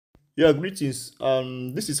Yeah, greetings.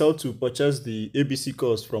 This is how to purchase the ABC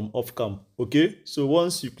course from Offcamp. Okay, so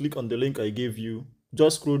once you click on the link I gave you,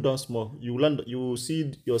 just scroll down small. You will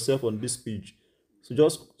see yourself on this page. So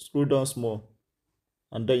just scroll down small,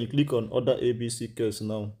 and then you click on other ABC course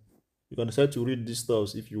now. You can decide to read these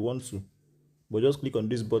stuffs if you want to, but just click on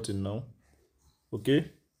this button now. Okay.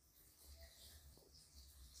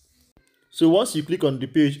 So once you click on the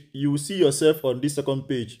page, you will see yourself on this second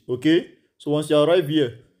page. Okay. So once you arrive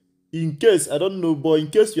here, in case I don't know, but in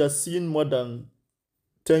case you are seeing more than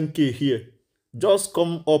 10K here, just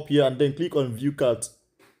come up here and then click on view cart.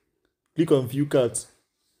 Click on view cart,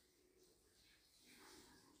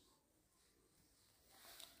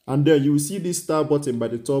 and then you will see this star button by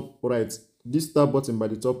the top right. This star button by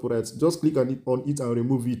the top right, just click on it and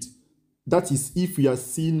remove it. That is if you are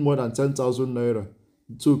seeing more than 10,000 naira.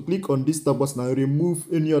 So click on this star button and remove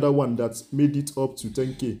any other one that made it up to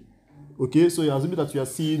 10K. Okay, so you assume that you are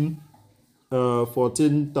seeing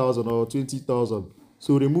 14,000 or 20,000.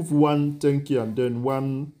 So remove one 10K and then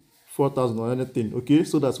one 4,000 or anything. Okay,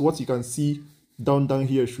 so that's what you can see down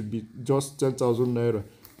here should be just 10,000 naira.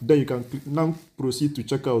 Then you can now proceed to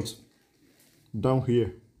checkout down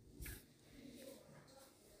here.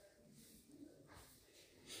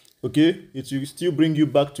 Okay, it will still bring you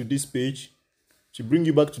back to this page. To bring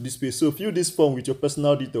you back to this page. So fill this form with your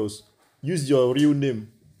personal details. Use your real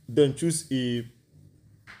name. Then choose a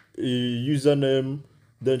username.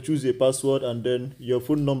 Then choose a password and then your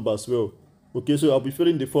phone number as well. Okay, so I'll be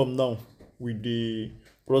filling the form now with the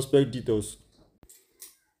prospect details.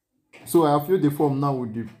 So I have filled the form now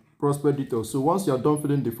with the prospect details. So once you are done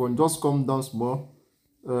filling the form, just come down small.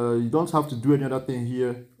 You don't have to do any other thing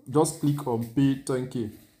here. Just click on pay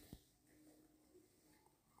 10K.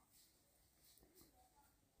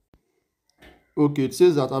 Okay, it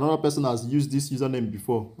says that another person has used this username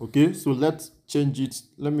before. Okay, so let's change it.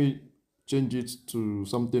 Let me change it to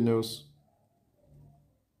something else.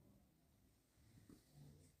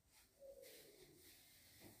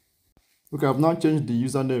 Okay, I've now changed the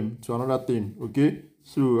username to another thing. Okay,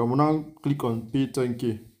 so I'm now click on pay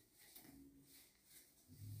 10K.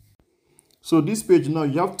 So this page now,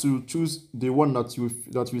 you have to choose the one that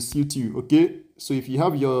will suit you. Okay, so if you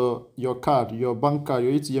have your card, your bank card,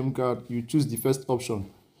 your ATM card, you choose the first option.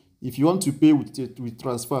 If you want to pay with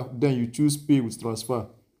transfer, then you choose pay with transfer.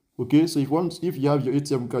 Okay, so if you have your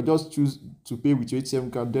ATM card, just choose to pay with your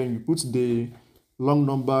ATM card. Then you put the long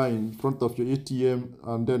number in front of your ATM,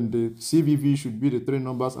 and then the CVV should be the 3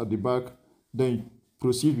 numbers at the back. Then you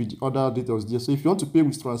proceed with the other details there. So if you want to pay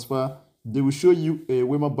with transfer, they will show you a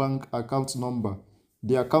Wema Bank account number.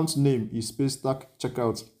 The account name is Paystack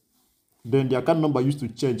Checkout. Then the account number used to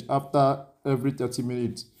change after every 30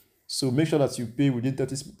 minutes. So make sure that you pay within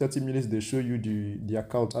 30 minutes. They show you the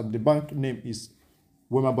account, and the bank name is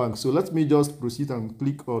Wema Bank. So let me just proceed and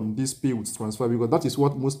click on this pay with transfer, because that is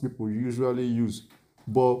what most people usually use.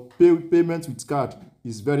 But payment with card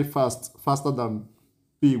is very faster than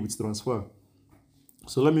pay with transfer.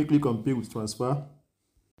 So let me click on pay with transfer.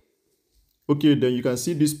 Okay, then you can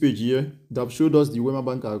see this page here that showed us the Wema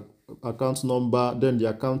Bank account number, then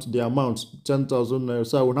the amount 10,000 naira.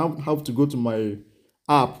 So I will now have to go to my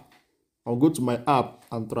app. I'll go to my app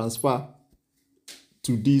and transfer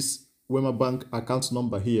to this Wema Bank account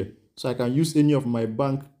number here. So I can use any of my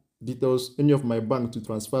bank details, any of my bank to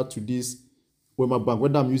transfer to this Wema Bank.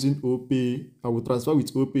 Whether I'm using OPay, I will transfer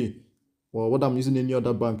with OPay, or whether I'm using any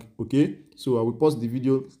other bank. Okay, so I will pause the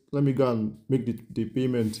video. Let me go and make the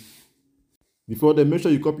payment. Before then, make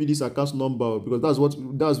sure you copy this account number, because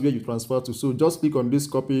that's where you transfer to. So just click on this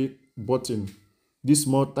copy button, this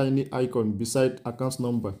small tiny icon beside account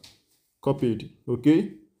number. Copied.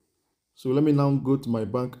 Okay, so let me now go to my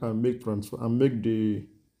bank and make the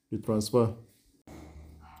transfer.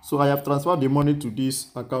 So I have transferred the money to this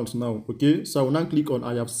account now. Okay, so I will now click on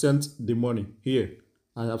I have sent the money here.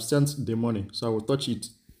 I have sent the money, so I will touch it.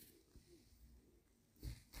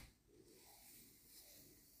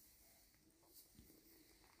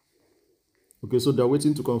 Okay, so they're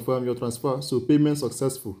waiting to confirm your transfer. So payment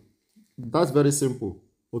successful. That's very simple.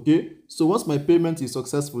 Okay, so once my payment is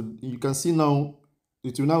successful, you can see now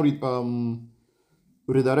it will now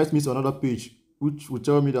redirect me to another page, which will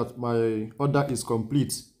tell me that my order is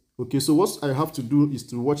complete. Okay, so what I have to do is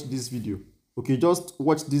to watch this video. Okay, just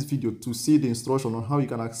watch this video to see the instruction on how you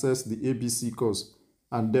can access the ABC course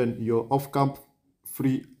and then your Offcamp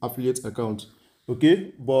free affiliate account.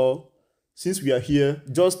 Okay, but since we are here,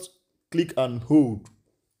 just click and hold.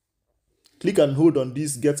 Click and hold on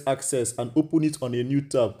this get access and open it on a new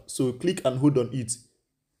tab. So click and hold on it.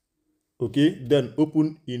 Okay, then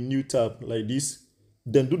open a new tab like this.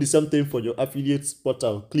 Then do the same thing for your affiliate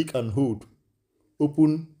portal. Click and hold.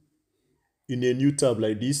 Open in a new tab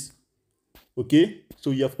like this. Okay,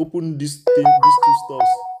 so you have opened these two stores.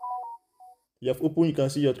 You have opened, you can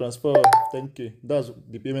see your transfer 10k. That's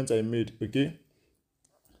the payment I made. Okay,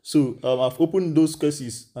 so I've opened those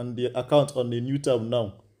cases and the account on the new tab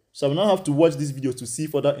now. So I now have to watch this video to see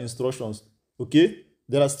further instructions. Okay,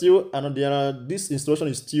 there are still, and this instruction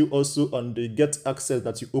is still also on the get access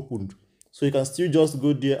that you opened. So you can still just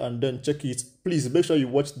go there and then check it. Please make sure you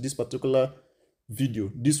watch this particular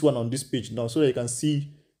video, this one on this page now, so that you can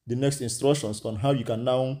see the next instructions on how you can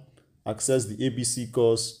now access the ABC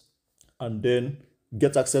course and then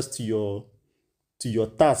get access to your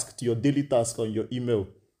task, to your daily task on your email,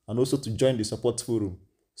 and also to join the support forum.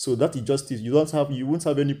 So that is just it. You won't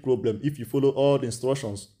have any problem if you follow all the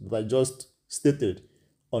instructions that I just stated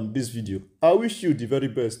on this video. I wish you the very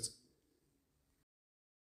best.